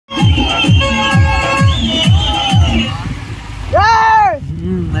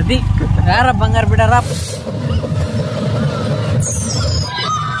అది రారా బంగారు బిడ్డ రా.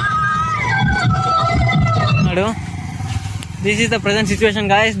 This is the present situation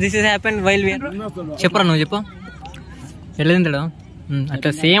guys. This is happen while వి. చెప్పరా నువ్వు చెప్పు. ఎట్లా తింటాడు?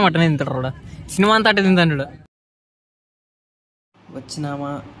 అట్లా సేమ్ అట్లనే తింటాడు కూడా. సినిమా అంతా అట్లా తింటాడు.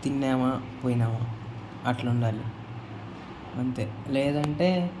 వచ్చినామా తిన్నామా పోయినామా అట్లా ఉండాలి అంతే. లేదంటే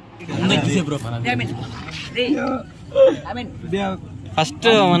ఫస్ట్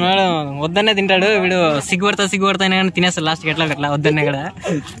మనవాడు వద్దనే తింటాడు. వీడు సిగ్గుపడతా అయినా కానీ తినేస్తాడు లాస్ట్కి. ఎట్లా వద్దనే కూడా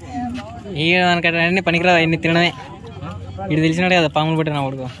ఇక మనకన్నీ పనికిరాదు అన్ని తినడమే. వీడు తెలిసినాడు కదా పాములు పట్టిన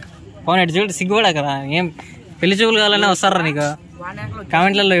వాడుకో. పవన్ ఎటు చూడు సిగ్గుపడా కదా. ఏం పెళ్లి చూపులు కావాలన్నా వస్తారా నీకు?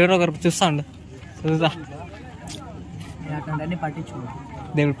 కామెంట్లలో ఎవరో ఒకరు చూస్తా ఉండు. చూస్తా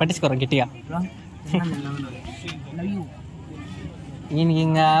దేవుడు పట్టించుకోరా గట్టిగా. ఈయనకి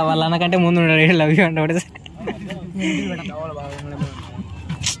ఇంకా వాళ్ళ అన్నకంటే ముందు ఉన్నాడు. లవ్ యూ అంటే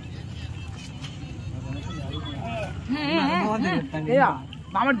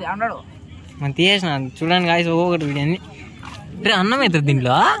మనం తీసేసిన చూడండి గాయస్. ఒక్కొక్కటి వీడియో అన్ని అన్నం అవుతుంది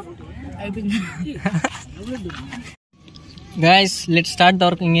దీంట్లో. Guys let start the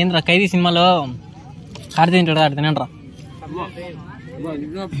work. ఇంకేంద్రా ఖైదీ సినిమాలో ఆడితే తింటాడు ఆడితే తినండి రా.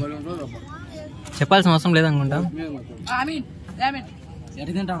 చెప్పాల్సిన అవసరం లేదనుకుంటా.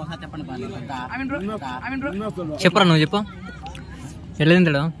 చెప్పరా నువ్వు చెప్పు. ఎట్లా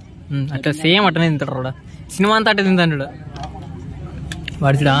తింటాడు? అట్లా సేమ్ అట్లనే తింటాడు కూడా. సినిమా అంతా అట్లా తింటాడు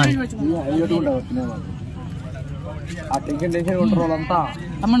వాడిచుడా.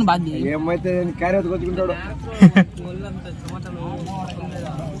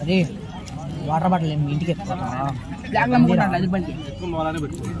 అరే వాటర్ బాటిల్ ఇంటికి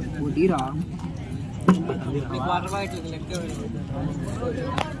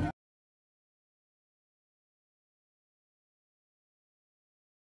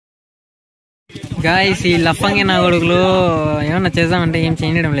గాయస్. ఈ లఫంగి నా కొడుకులు ఏమన్నా చేద్దామంటే ఏం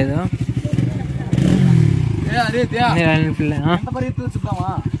చేయడం లేదు.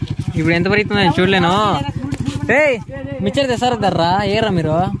 ఇప్పుడు ఎంత పరిగెత్తుందో నేను చూడలేను. మిచ్చర్ తెస్తారు దర్రా ఏరా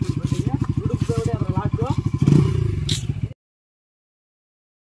మీరు.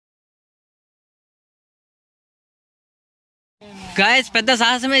 గాయస్ పెద్ద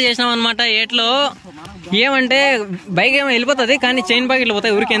సాహసమే చేసినాం అనమాట ఏట్లో. ఏమంటే బైక్ ఏమో వెళ్ళిపోతుంది కానీ చైన్ ప్యాకెట్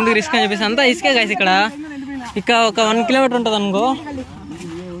వెళ్ళిపోతాయి. ఊరికి ఎందుకు రిస్క్ అని చెప్పేసి అంతా ఇసుకే గాయస్. ఇక్కడ ఒక 1 కిలోమీటర్ ఉంటుంది అనుకో.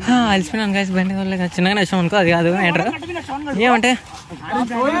 అలసిపోయినాను గాయస్. బండి వల్ల చిన్నగానే వచ్చాం అనుకో. అది కాదు మ్యాటర్. ఏమంటే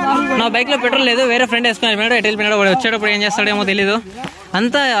నా బైక్ లో పెట్రోల్ లేదు. వేరే ఫ్రెండ్ వేసుకుని వెళ్ళిపోయాడు. ఎటు వెళ్ళిపోయినాడు వాడు. వచ్చేటప్పుడు ఏం చేస్తాడేమో తెలీదు.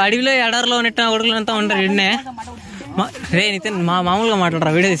 అంతా అడవిలో ఎడారిలో నెట్టిన కొడుకులు అంతా ఉంటారు. ఇన్నే రే నితిన్ మామూలుగా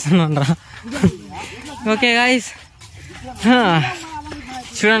మాట్లాడరా వీడియో తీస్తున్నాను రా. ఓకే గాయస్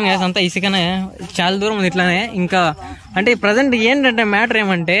చూడండి గాయస్ అంతా ఇసుకనే. చాలా దూరం ఉంది ఇట్లానే. ఇంకా అంటే ప్రజెంట్ ఏంటంటే మ్యాటర్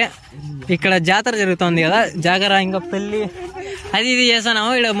ఏమంటే ఇక్కడ జాతర జరుగుతుంది కదా. జాగర ఇంకా పెళ్లి అది ఇది చేస్తాను.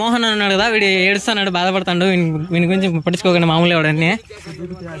 వీడు మోహన్ అన్నాడు కదా. వీడు ఏడుస్తున్నాడు బాధపడతాడు. వీని గురించి పట్టించుకోకండి మామూలుగా వాడని.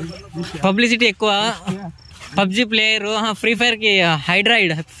 పబ్లిసిటీ ఎక్కువ. పబ్జి ప్లేయర్ ఫ్రీ ఫైర్ కి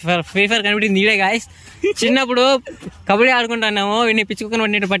హైడ్రాయిడ్. ఫ్రీ ఫైర్ కనిపించింది ఈడే గాయస్. చిన్నప్పుడు కబడ్డీ ఆడుకుంటున్నాము. వీడిని పిచ్చుకొని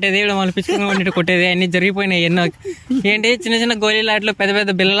వండినట్టు పట్టేది. వీడు మళ్ళీ పిచ్చుకొని వండినట్టు కొట్టేది. అన్ని జరిగిపోయినాయి ఎన్నో. ఏంటి చిన్న చిన్న గోళీల ఆటలు పెద్ద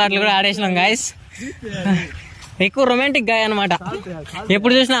పెద్ద బిల్లల ఆటలు కూడా ఆడేసినాం గాయస్. ఎక్కువ రొమాంటిక్ గాయ అనమాట.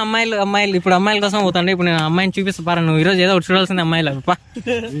 ఎప్పుడు చూసినా అమ్మాయిలు ఇప్పుడు అమ్మాయిల కోసం పోతాండి. ఇప్పుడు నేను అమ్మాయిని చూపిస్తా పారా. నువ్వు ఈరోజు ఏదో ఒకటి చూడాల్సింది అమ్మాయిలు.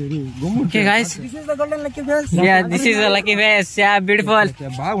 Okay guys this is lucky face. Yeah beautiful.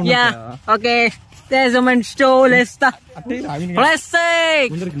 Yeah okay Sahajam stole esta. Plastic.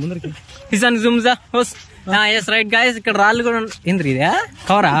 Isan zoomza. Yes right guys. ఇక్కడ రాళ్ళు కూడా ఏంద్ర ఇదే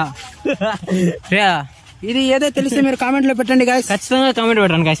కవరా. ఇది ఏదో తెలిస్తే మీరు కామెంట్ లో పెట్టండి గాయస్. ఖచ్చితంగా కామెంట్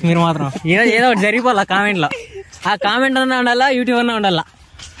పెట్టండి గాయస్. మీరు మాత్రం ఏదో ఒకటి జరిగిపోవాలా కామెంట్ లో. ఆ కామెంట్ అన్నా ఉండాలా యూట్యూబ్ అన్నా ఉండాలా.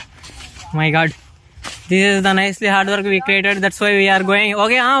 My God this is the nicely hard work we created. That's why we are going.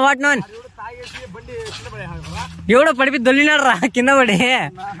 Okay what known ఎవడో పడిపి దొల్లినాడు రా కింద పడి.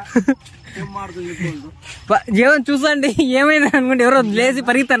 ఏమని చూసండి ఏమైంది అనుకుంటే ఎవరో లేచి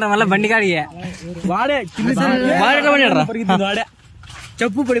పరిగెత్తాడు మళ్ళీ బండి కాడికి. వాడే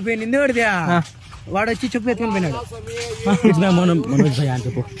చెప్పు పడిపోయింది ఇందు పడితే వాడు వచ్చి చెప్పు ఎత్తుకొని పోయినాడు.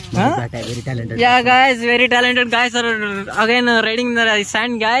 Yeah guys, very talented guys are again riding the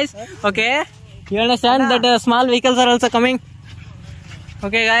sand guys. Okay, you understand that small vehicles are also coming.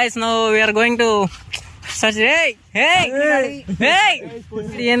 Okay guys, now we are going to search.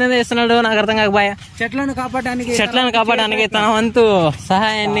 ఏనేదో చేస్తున్నాడు నాకు అర్థం కాకపోయా. చెట్లను కాపాడడానికి తన వంతు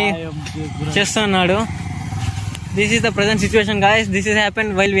సహాయాన్ని చేస్తున్నాడు. This is the present situation guys. This is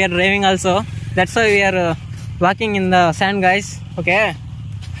happened while we are driving also. That's why we are walking in the sand guys. Okay.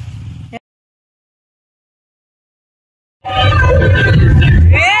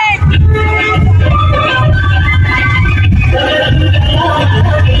 Hey!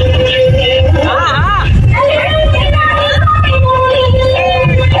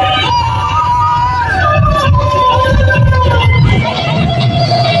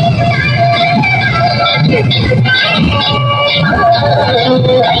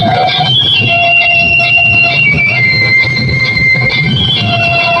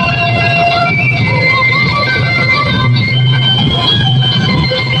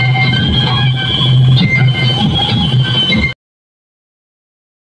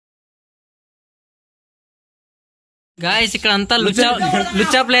 Guys ఇక్కడ అంతా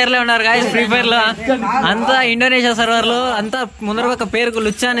లుచ్చా ప్లేయర్లే ఉన్నారు గాయస్. ఫ్రీ ఫైర్ లో అంతా ఇండోనేషియా సర్వర్ లో అంతా ముందర ఒక పేరుకు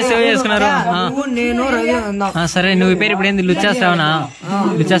లుచ్చా అని సేవ్ చేసుకున్నారు. సరే నువ్వు పేరు ఇప్పుడు ఏంది? లుచ్చా 7.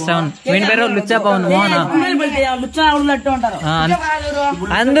 లుచ్చా 7. వీని పేరు లుచ్చా పవన్ మోహన్.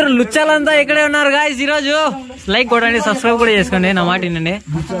 అందరూ లుచ్చాలంతా ఇక్కడే ఉన్నారు గాయస్. ఈ రోజు లైక్ కొట్టండి, సబ్స్క్రైబ్ కూడా చేసుకోండి, నా మాట వినండి,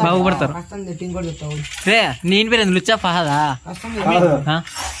 బాగుపడతారు. నీ పేరు ఏంది? లుచ్చా ఫహాదా?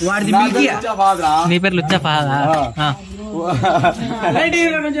 నీ పేరు లుచ్చా ఫహాదా?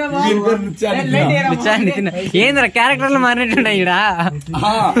 ఏంద్ర క్యారెక్టర్లు మారినట్టున్నాయి ఈడ.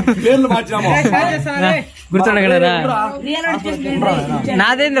 గుర్తుండ కదా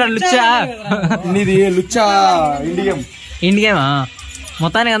నాదేంద్ర లుచ్చా. నీది లుచ్చా ఇండియమా?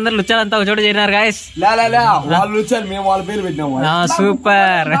 మొత్తానికి అందరు లుచ్చాలంతా ఒక చోట చేరినారు గాయస్. వాళ్ళు లుచ్చారు, మేము వాళ్ళ పేరు పెట్టినాము.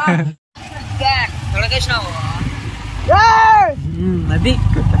 సూపర్. అది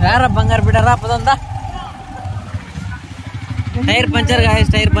రారా బంగారు బిడ్డ రా పదంతా. Tyre puncture guys,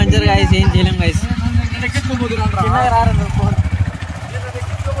 tyre puncture guys, ఏం చేయలేం guys.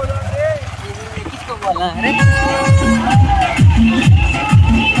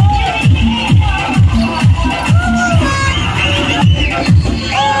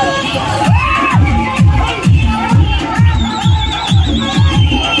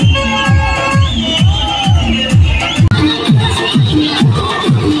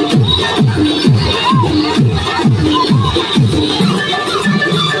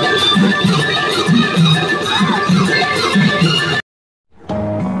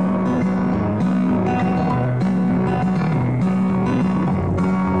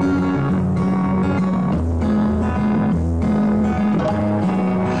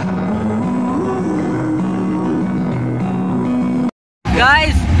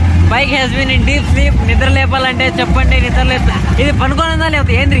 Guys bike has been in deep sleep. నిద్ర లేపాలంటే చెప్పండి, నిద్ర లేపు. ఇది పనుకోనుందా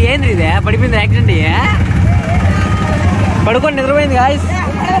లేకపోతే ఏంద్రి ఇదే? పడిపోయింది యాక్సిడెంట్. పడుకొని నిద్రపోయింది గాయస్,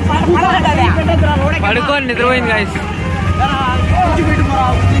 పడుకొని నిద్రపోయింది గాయస్.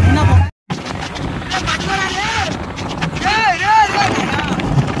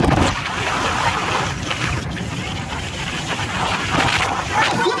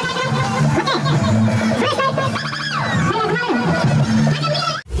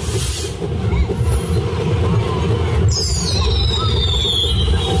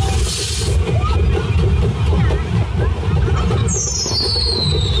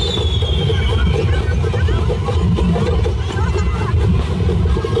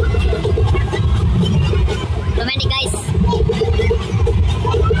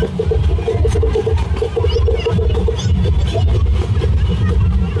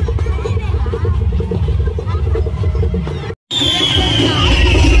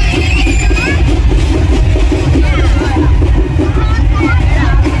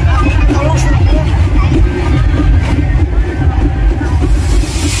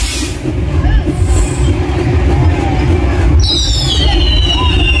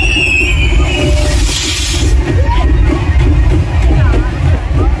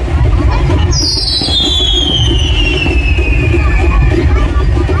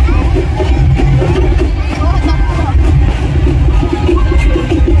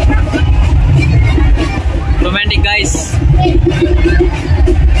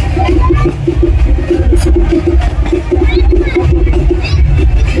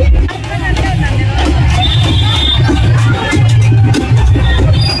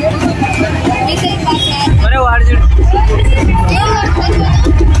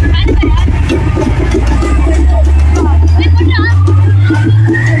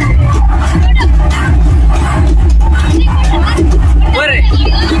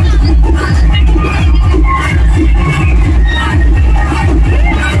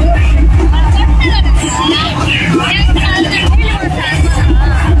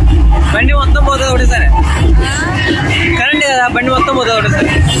 బండి మొత్తం పోతుంది ఒకటి సరే, కరెంట్ కదా బండి మొత్తం పోతుంది ఒకటి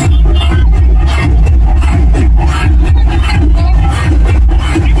సరే.